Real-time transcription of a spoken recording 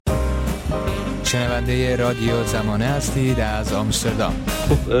شنونده رادیو زمانه هستید از آمستردام.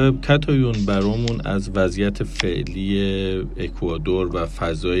 خب کتایون برامون از وضعیت فعلی اکوادور و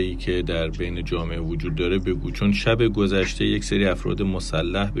فضایی که در بین جامعه وجود داره بگو، چون شب گذشته یک سری افراد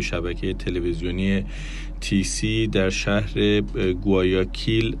مسلح به شبکه تلویزیونی TC در شهر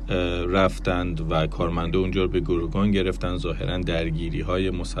گوایاکیل رفتند و کارمنده اونجا رو به گروگان گرفتن. ظاهرا درگیری‌های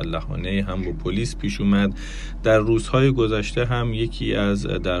مسلحانه هم با پلیس پیش اومد. در روزهای گذشته هم یکی از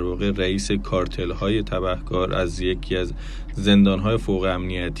در واقع رئیس کارتل‌های تبهکار از یکی از زندان‌های فوق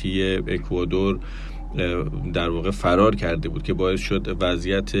امنیتی اکوادور در واقع فرار کرده بود که باعث شد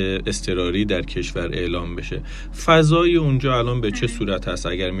وضعیت اضطراری در کشور اعلام بشه. فضای اونجا الان به چه صورت هست؟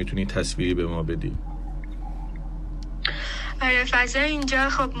 اگر میتونی تصویری به ما بدی. آره، فضای اینجا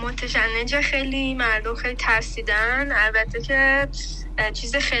خب متشنجه، خیلی مردم خیلی ترسیدن. البته که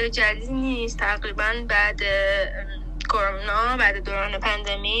چیز خیلی جدیدی نیست، تقریبا بعد کرونا، بعد دوران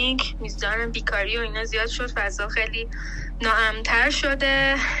پندمیک میزان بیکاری و اینا زیاد شد، فضا خیلی ناامن‌تر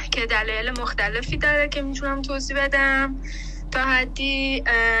شده که دلایل مختلفی داره که میتونم توضیح بدم تا حدی.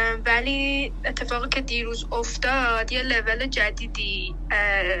 ولی اتفاقی که دیروز افتاد یه لول جدیدی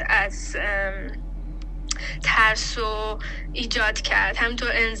از ترس رو ایجاد کرد، همینطور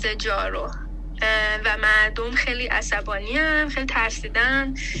انزجار رو، و مردم خیلی عصبانی هم، خیلی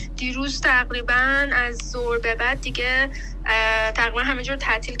ترسیدن. دیروز تقریبا از ظهر به بعد دیگه تقریبا همه جور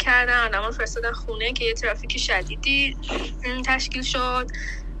تعطیل کردن، آدم ها فرستادن خونه که یه ترافیک شدیدی تشکیل شد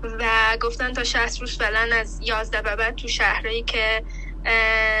و گفتن تا 60 روز فعلا از 11 به بعد تو شهرهایی که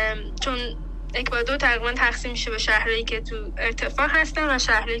چون اکوادور تقریبا تقسیم میشه به شهرهایی که تو ارتفاع هستن و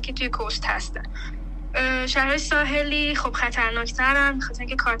شهرهایی که توی کوست هستن. شهرهای ساحلی خب خطرناکترن، بخاطر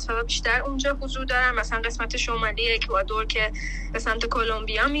اینکه کارتل‌ها بیشتر اونجا حضور دارن. مثلا قسمت شمالی اکوادور که به سمت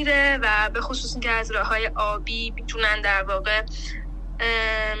کلمبیا میره و به خصوص اینکه از راههای آبی میتونن در واقع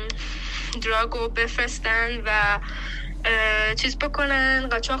دراگو بفرستن و چیز بکنن،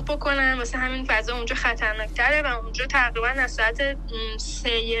 قاچاق بکنن، واسه همین فضا اونجا خطرناکتره و اونجا تقریبا از ساعت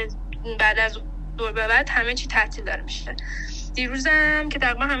 3 بعد از ظهر به بعد همه چی تعطیل داره میشه. دیروزم که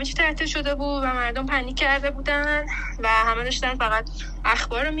تقریبا همه چی تعطیل شده بود و مردم پنیک کرده بودن و همه داشتن فقط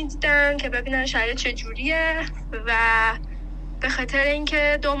اخبار رو میدیدن که ببینن شرایط چجوریه و به خاطر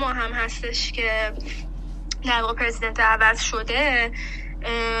اینکه 2 ماه هم هستش که در واقع پرزیدنت عوض شده،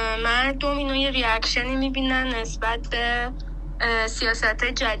 مردم اینو یه ریاکشنی میبینن نسبت به سیاست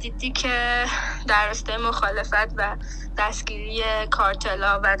جدیدی که در راستای مخالفت و دستگیری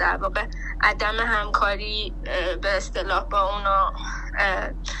کارتلا و در واقع عدم همکاری به اصطلاح با اونا،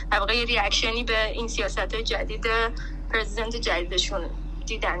 در واقع یه ریاکشنی به این سیاست جدید پرزیدنت جدیدشون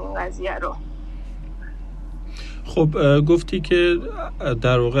دیدن این قضیه رو. خب گفتی که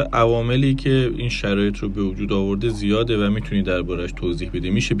در واقع عواملی که این شرایط رو به وجود آورده زیاده و میتونی دربارش توضیح بدی.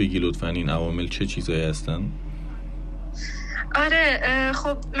 میشه بگی لطفاً این عوامل چه چیزایی هستن؟ آره،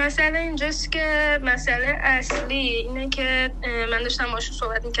 خب مسئله اینجاست که مسئله اصلی اینه که من داشتم باشون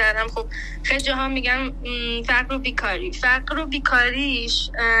صحبت میکردم. خب خیلی جاها میگم فقر و بیکاریش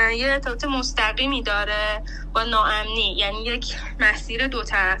یه ارتباط مستقیمی داره با ناامنی، یعنی یک مسیر 2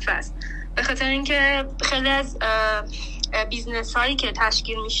 طرفه است. به خاطر اینکه خیلی از بیزنس هایی که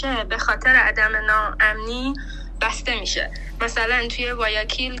تشکیل میشه به خاطر عدم ناامنی بسته میشه. مثلا توی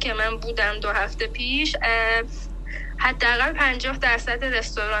گوایاکیل که من بودم 2 هفته پیش، حداقل 50%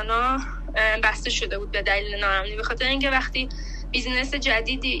 رستورانا بسته شده بود به دلیل ناامنی، به خاطر اینکه وقتی بیزنس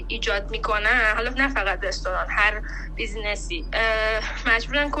جدیدی ایجاد میکنن، حالا نه فقط رستوران، هر بیزنسی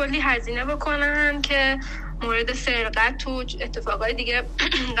مجبورن کلی هزینه بکنن که مورد سرقت و اتفاقای دیگه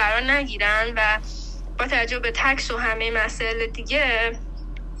قرار نگیرن و با توجه به تکس و همه مسائل دیگه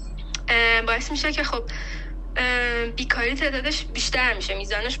باعث میشه که خب بیکاری تعدادش بیشتر میشه،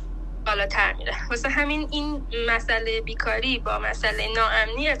 میزانش بالاتر میره. واسه همین این مسئله بیکاری با مسئله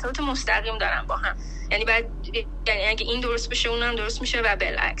ناامنی ارتباط مستقیم دارن با هم، یعنی اگه این درست بشه اونم درست میشه و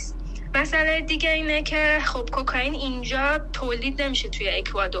بالعکس. مسئله دیگه اینه که خب کوکائین اینجا تولید نمیشه توی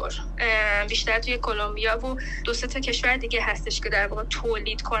اکوادور، بیشتر توی کلمبیا و 2-3 تا کشور دیگه هستش که در واقع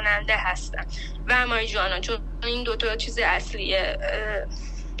تولید کننده هستن و ماریجوانا، چون این 2 تا چیز اصلیه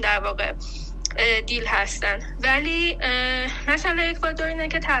در واقع دیل هستن. ولی مسئله اکوادور اینه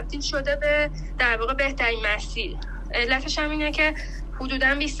که تبدیل شده به در واقع بهترین مسیر. علتش هم اینه که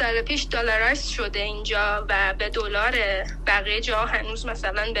حدوداً 20 سال پیش دلارایز شده اینجا و به دلار، بقیه جا هنوز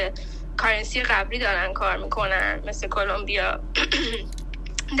مثلا به کارنسی قبلی دارن کار میکنن مثل کلمبیا.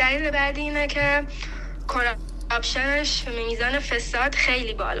 دلیل بعدی اینه که کراپشنش، میزان فساد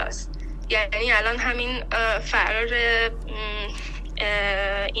خیلی بالاست. یعنی الان همین فرار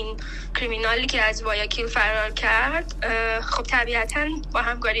این کریمینالی که از گوایاکیل فرار کرد خب طبیعتاً با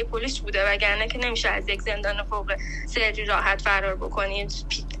همکاری پلیس بوده، وگرنه که نمیشه از یک زندان فوق سری راحت فرار بکنی،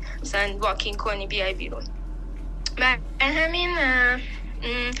 مثلا واکینگ کنی بیای بیرون. و همین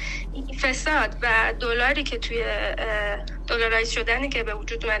فساد و دلاری که توی دلارایز شدنی که به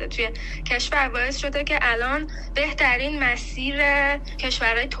وجود اومده توی کشور باعث شده که الان بهترین مسیر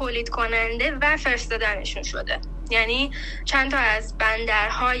کشورهای تولید کننده و فرستادنشون شده. یعنی چند تا از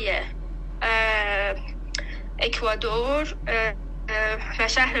بندرهای اکوادور و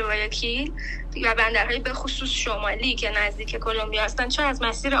شهر گوایاکیل و بندرهای به خصوص شمالی که نزدیک کلمبیا هستن، چون از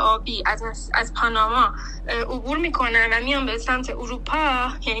مسیر آبی از پاناما عبور میکنن و میان به سمت اروپا،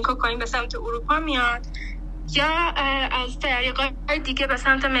 یعنی کوکائین به سمت اروپا میاد، یا از طریقای دیگه به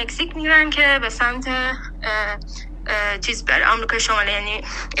سمت مکزیک میرن که به سمت چیز بره، آمریکا شمالی، یعنی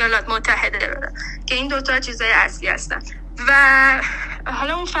ایالات متحده بره، که این دوتا چیزای اصلی هستن. و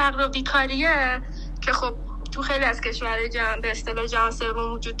حالا اون فقر و بیکاریه که خب تو خیلی از کشورهای به اصطلاح جهان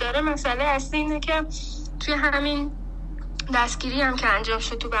سوم وجود داره، مسئله اصلی اینه که توی همین دستگیری هم که انجام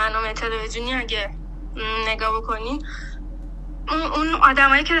شد تو برنامه تلویزیونی اگه نگاه بکنین، اون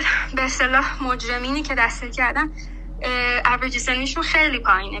آدمایی که به اصطلاح مجرمینی که دستگیر کردن اوریج سنشون خیلی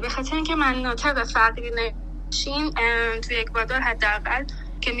پایینه، به خاطر اینکه مناطق فقیر نشین توی اکوادور حداقل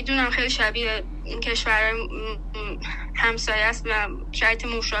که میدونم خیلی شبیه کشور همسایه است و شرایط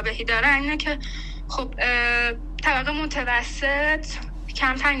مشابهی داره، اینه که خب طبقه متوسط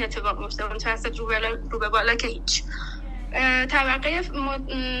کمترین اتفاق میفته، متوسط رو به بالا که هیچ. طبقه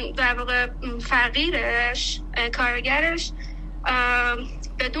در واقع فقیرش، کارگرش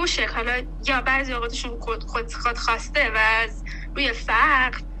به دو شکل، حالا یا بعضی اوقاتشون خود خواسته و از روی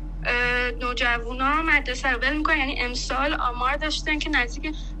فقر نوجوانا مدرسه رو ول میکنن. یعنی امسال آمار داشتن که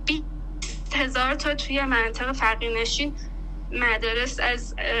نزدیک 20,000 تا توی منطقه فقیرنشین مدارس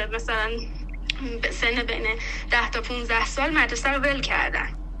از مثلا سن بین 10 تا 15 سال مدرسه رو ول کردن،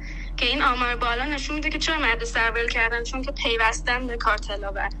 که این آمار بالا نشون میده که چرا مدرسه رو ول کردن، چون که پیوستن به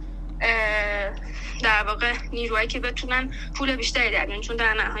کارتلا و در واقع نیروهایی که بتونن پول بیشتری در بیارن، چون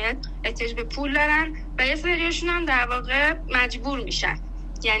در نهایت احتیاج به پول دارن و یه سریشون هم در واقع مجبور میشن.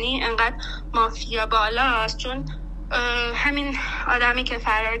 یعنی انقدر مافیا بالاست، چون همین آدمی که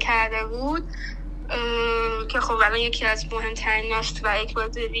فرار کرده بود که خب الان یکی از مهمترین ناشت و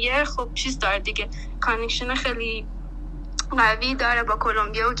اکوادوریه، خب چیز داره دیگه، کانکشن خیلی قوی داره با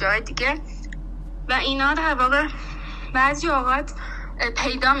کلمبیا و جای دیگه، و اینا در واقع بعضی اوقات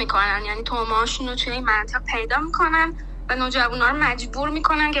پیدا میکنن، یعنی توماشون رو توی این منطقه پیدا میکنن و نوجوانا رو مجبور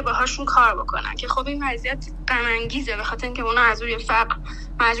میکنن که باهاشون کار بکنن، که خب این وضعیت غم انگیزه، به خاطر اینکه اونا از روی فقر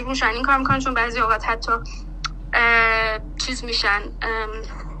مجبور شدن این کار میکنن، چون بعضی اوقات حتی چیز میشن،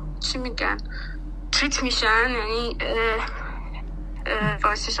 چی میگن، تریت میشن، یعنی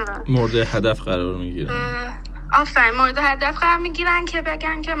فارسی شدن مورد هدف قرار میگیرن. آفرین، مورد هدف قرار میگیرن که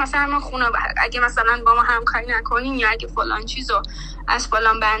بگن که مثلا ما خونه اگه مثلا با ما همکاری نکنین، یا اگه فلان چیزو از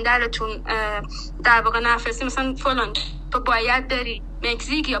فلان بندرتون در واقع نفرستین، مثلا فلان تو باید بری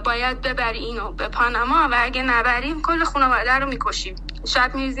مکزیک یا باید ببری اینو به پاناما، و اگه نبریم کل خانواده رو میکشیم،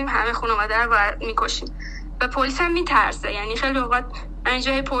 شب میریزیم همه خانواده رو میکشیم. و پلیس هم میترسه، یعنی خیلی اوقات من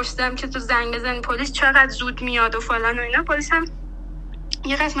جایی پرسیدم که تو زنگ بزنی پلیس چقدر زود میاد و فلان و اینا، پلیس هم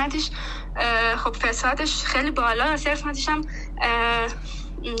یه قسمتش خب فسادش خیلی بالا، یه قسمتش هم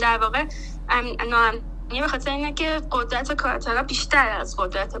در واقع ناامنیه، به خاطر اینه که قدرت کارتلا بیشتر از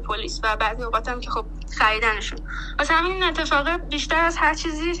قدرت پلیس، و بعضی اوقات هم که خب خریدنشون. واسه همین این اتفاق بیشتر از هر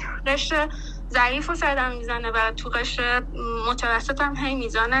چیزی قشر ضعیف رو صدم میزنه، و تو قشر متوسط هم هی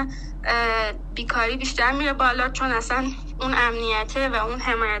میزان بیکاری بیشتر میره بالا، چون اصلا اون امنیته و اون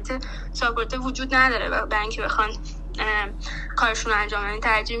حمایت ساپورت وجود نداره و بنک بخوان کارشون انجام بدن،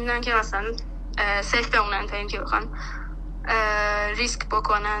 ترجیح میدن که مثلا سیف بمونن تا اینکه بخوان ریسک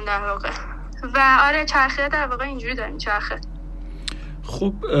بکنن در واقع. و آره چرخه در واقع اینجوری داریم چرخه.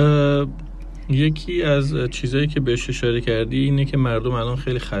 خب یکی از چیزایی که بهش اشاره کردی اینه که مردم الان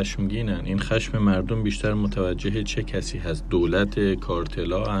خیلی خشمگینن. این خشم مردم بیشتر متوجه چه کسی هست؟ دولت،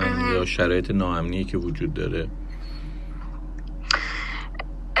 کارتلا یا شرایط ناامنی که وجود داره؟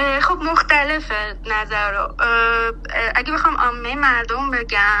 خب مختلفه نظر رو. اگه بخوام عامه مردم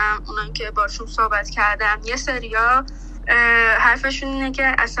بگم، اونان که باشون صحبت کردم، یه سریا حرفشون اینه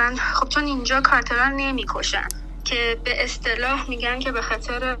که اصلا خب چون اینجا کارتلا نمیکشن، که به اصطلاح میگن که به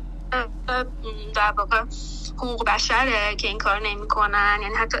خاطر در واقع حقوق بشره که این کار نمیکنن،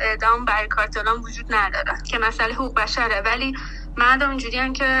 یعنی حتی اعدام برای کارتلان وجود نداره که مسئله حقوق بشره، ولی مردم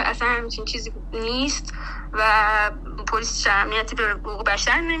اینجوریان که اصلا همچین چیزی نیست و پلیس شرمیتی به حقوق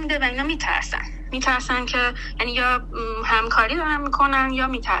بشر نمیده و اینا میترسن. میترسن که یعنی یا همکاری دارن میکنن یا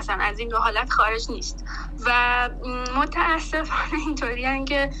میترسن، از این دو حالت خارج نیست. و متاسفانه اینطوریه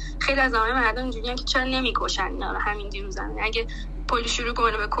که خیلی از آدمای مردم اینجوریه که چرا نمیکشن اینا رو همین دیروزن. اگه پلیس شروع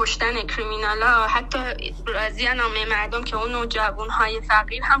کنه به کشتن کریمینالا، حتی راضیان عامه مردم که اون نوجوان‌های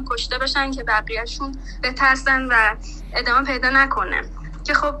فقیر هم کشته بشن که بقیه‌شون بترسن و ادامه پیدا نکنه.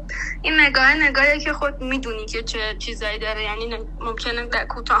 که خب این نگاهی که خود میدونی که چه چیزایی داره، یعنی ممکنه در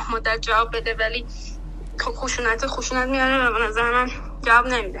کوتاه مدت جواب بده ولی خب خشونت میاره و به نظر من جواب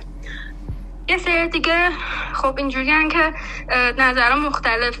نمیده. یه سری دیگه خب اینجوریه که نظرها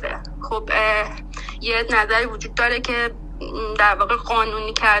مختلفه. خب یه نظری وجود داره که در واقع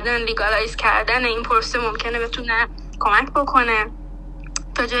قانونی کردن، لیگالایز کردن این پروسه ممکنه بتونه کمک بکنه.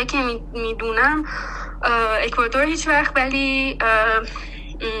 تا جایی که میدونم اکوادور هیچ وقت، ولی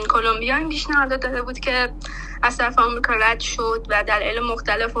کلمبیا این پیشنهاد داده بود که از طرف آمریکا رد شد و دلایل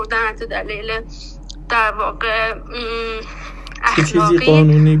مختلف بودن، حتی دلایل در واقع اخلاقی چیزی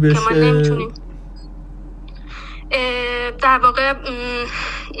قانونی بشه که ما نمیتونیم در واقع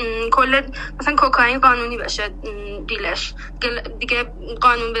کل مثلا کوکائین قانونی بشه دیلش دیگه،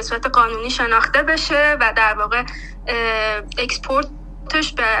 قانون به صورت قانونی شناخته بشه و در واقع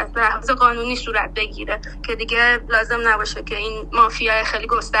اکسپورتش به لحاظ قانونی صورت بگیره که دیگه لازم نباشه که این مافیا خیلی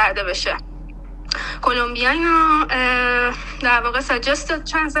گسترده بشه. کلمبیا اینو در واقع ساجست داد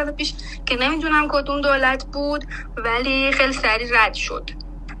چند سال پیش که نمیدونم کدوم دولت بود، ولی خیلی سریع رد شد.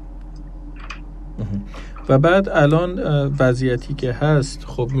 و بعد الان وضعیتی که هست،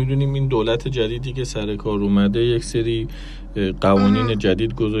 خب میدونیم این دولت جدیدی که سر کار اومده یک سری قوانین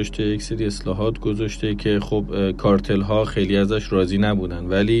جدید گذاشته، یک سری اصلاحات گذاشته که خب کارتل ها خیلی ازش راضی نبودن،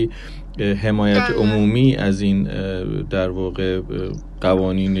 ولی حمایت عمومی از این در واقع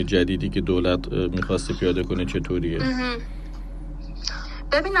قوانین جدیدی که دولت میخواسته پیاده کنه چطوریه؟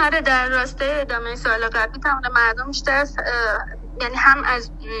 ببین آره، در راسته ادامه سوال قبلی تمام مردم بیشتر یعنی هم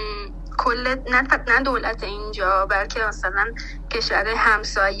از کل نه دولت اینجا بلکه مثلا کشور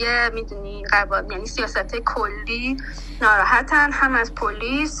همسایه میدونی یعنی سیاست کلی ناراحتن، هم از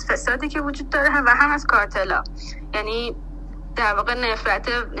پلیس فسادی که وجود داره و هم از کارتلا. یعنی در واقع نفرت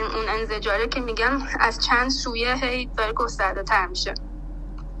اون انزجاره که میگم از چند سویه هی داره گسترده تر میشه.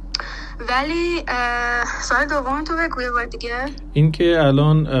 ولی سوال دوم تو بگو یه بار دیگه. این که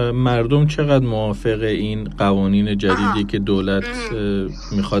الان مردم چقدر موافق این قوانین جدیدی که دولت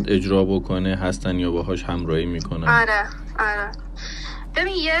میخواد اجرا بکنه هستن یا باهاش همراهی میکنن؟ آره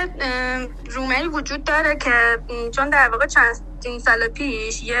ببین یه رومری وجود داره که چون در واقع چند سال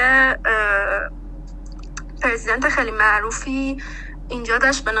پیش یه پرزیدنت خیلی معروفی اینجا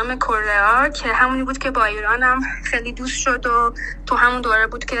داشت به نام کره که همونی بود که با ایران هم خیلی دوست شد و تو همون دوره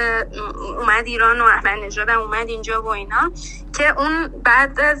بود که اومد ایران و احمدی‌نژاد هم اومد اینجا و اینا، که اون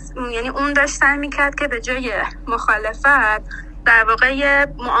بعد از یعنی اون داشت سعی میکرد که به جای مخالفت در واقع یه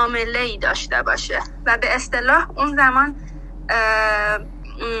معامله‌ای داشته باشه و به اصطلاح اون زمان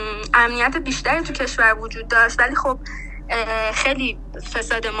امنیت بیشتری تو کشور وجود داشت، ولی خب خیلی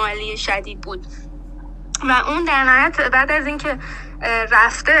فساد مالی شدید بود و اون در نهایت بعد از اینکه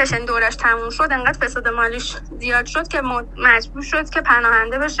رفتش این دورش تموم شد انقدر فساد مالیش زیاد شد که مجبور شد که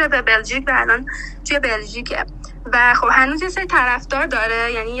پناهنده بشه به بلژیک و الان توی بلژیکه و خب هنوز یه سری طرفدار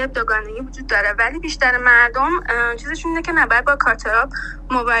داره، یعنی یه دوگانگی وجود داره، ولی بیشتر مردم چیزشون اینه که نباید با کارتراب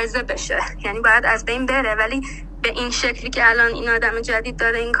مبارزه بشه، یعنی باید از بین بره، ولی به این شکلی که الان این آدم جدید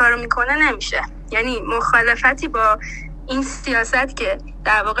داره این کارو میکنه نمیشه. یعنی مخالفتی با این سیاست که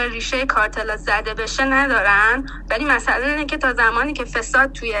در واقع ریشه کارتلا زده بشه ندارن، ولی مسئله اینه که تا زمانی که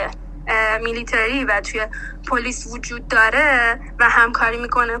فساد توی میلیتری و توی پلیس وجود داره و همکاری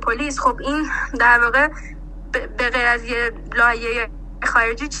میکنه پلیس، خب این در واقع به غیر از یه لایه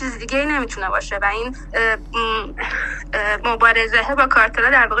خارجی چیز دیگه نمیتونه باشه و این مبارزه با کارتلا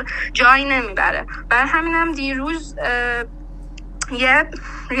در واقع جایی نمیبره. برای همینم دیروز یه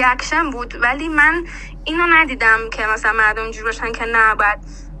ریاکشن بود، ولی من اینو ندیدم که مثلا مردم اینجوری باشن که نه باید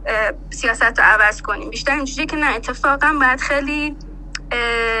سیاست رو عوض کنیم، بیشتر اینجوریه که نه اتفاقا باید خیلی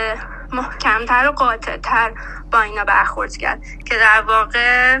محکمتر و قاطعتر با اینا برخورد کرد که در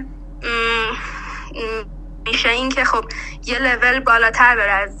واقع میشه این که خب یه لول بالاتر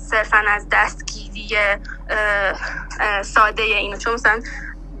بره از صرفا از دستگیری ساده اینو، چون مثلا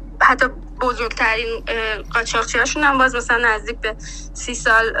حتی بزرگترین قاچاقچی‌هاشون هم باز مثلا نزدیک به 30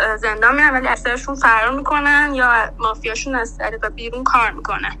 سال زندان میرن ولی اکثرشون فرار میکنن یا مافیاشون از طریق بیرون کار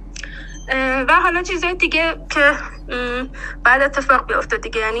میکنه. و حالا چیزای دیگه که بعد اتفاق بیفته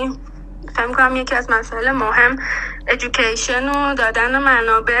دیگه، یعنی فهم میکنم یکی از مسائل مهم ایژوکیشن و دادن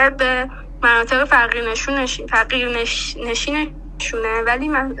منابع به مناطق فقیر نشین شونه. ولی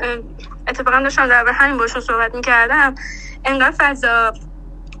من اتفاقا داشتم در همین باشون صحبت میکردم، انقدر فضا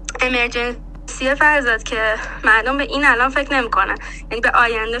امرجنسی فرضت که مردم به این الان فکر نمیکنن، یعنی به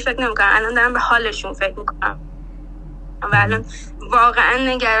آینده فکر نمیکنن، الان دارن به حالشون فکر میکنن و الان واقعا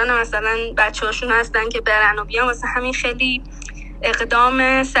نگران مثلا بچه‌هاشون هستن که برن و بیان. واسه همین خیلی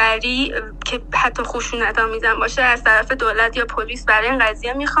اقدام سریع که حتی خشونت آمیزم باشه از طرف دولت یا پلیس برای این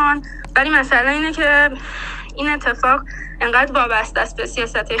قضیه میخوان. ولی مسئله اینه که این اتفاق انقدر وابسته است به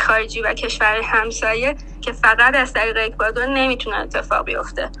سیاست خارجی و کشور همسایه که فقط از طریق اکوادور نمیتونه اتفاق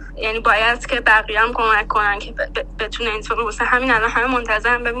بیفته، یعنی باید که بقیه هم کمک کنن که بتونه این اتفاق بیفته. همین الان همه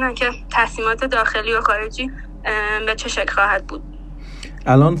منتظرن ببینن که تصمیمات داخلی و خارجی به چه شکل خواهد بود.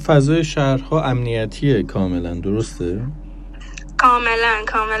 الان فضای شهرها امنیتیه کاملا، درسته؟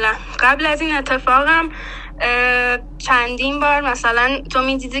 کاملا. قبل از این اتفاقم چندین بار مثلا تو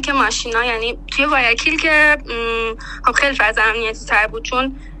میدیدی که ماشینا، یعنی توی وایاکیل که خب خیلی فضا امنیتی تر بود،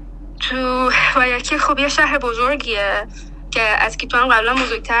 چون تو وایاکیل خب یه شهر بزرگیه که از کتایون قبلا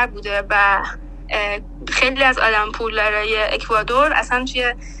بزرگتر بوده و خیلی از آدم پولدارای اکوادور اصلا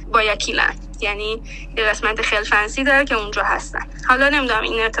توی وایاکیلن، یعنی یه قسمت خیلی فنسی داره که اونجا هستن. حالا نمیدونم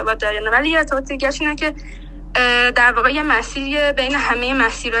این ارتباط داره نه، ولی یه ارتباط دیگه اینه که در واقع یه مسیریه بین همه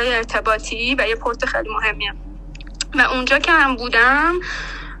مسیرهای ارتباطی و یه پورت خیلی مهمیه و اونجا که من بودم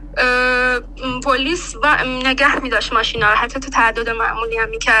پلیس نگه می‌داشت ماشینا رو، حتی تو تعداد معمولی هم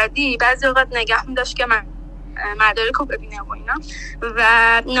می‌کردی بعضی اوقات نگه می‌داشت که من مدارک رو ببینه و اینا. و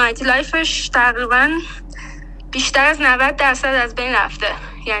نایت لایفش تقریبا بیشتر از 90% از بین رفته،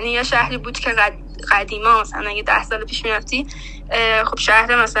 یعنی یه شهری بود که قدیما مثلا اگه 10 سال پیش میرفتی خب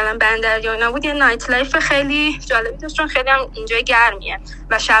شهر مثلا بندر یا اینا بود، یه نایت لایف خیلی جالبی داشت چون خیلی هم اینجا گرمیه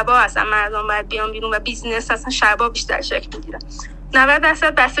و شبا اصلا مردم باید بیان بیرون و بیزنس اصلا شبا بیشتر شکل میگیره. 90%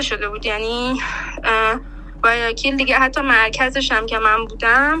 بسته شده بود، یعنی وایاکیل دیگه حتی مرکزش هم که من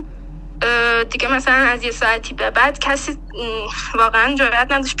بودم دیگه مثلا از یه ساعتی به بعد کسی واقعا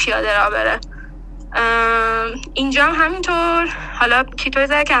جرئت نداشت پیاده راه بره. اینجا هم همینطور، حالا کیتوی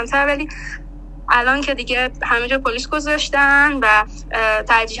زده کمتر، ولی الان که دیگه همه جا پلیس گذاشتن و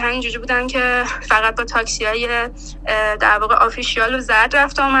ترجیحاً اینجوری بودن که فقط با تاکسی‌های در واقع آفیشیال و زرد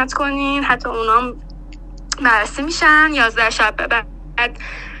رفت آمد کنین، حتی اونام بررسی میشن. 11 شب به بعد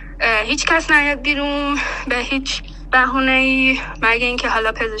هیچ کس نیاد بیرون به هیچ بهونه‌ای مگه اینکه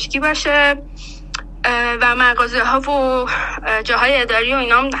حالا پزشکی باشه و مغازه‌ها و جاهای اداری و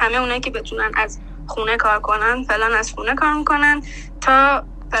اینا همه اونایی که بتونن از خونه کار کنن فعلا از خونه کار میکنن تا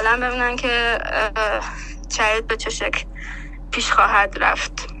فعلا ببینن که شرایط به چه شکل پیش خواهد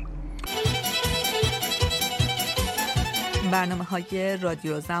رفت. برنامه‌های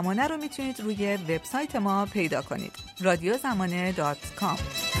رادیو زمانه رو میتونید روی وبسایت ما پیدا کنید radiozamaneh.com.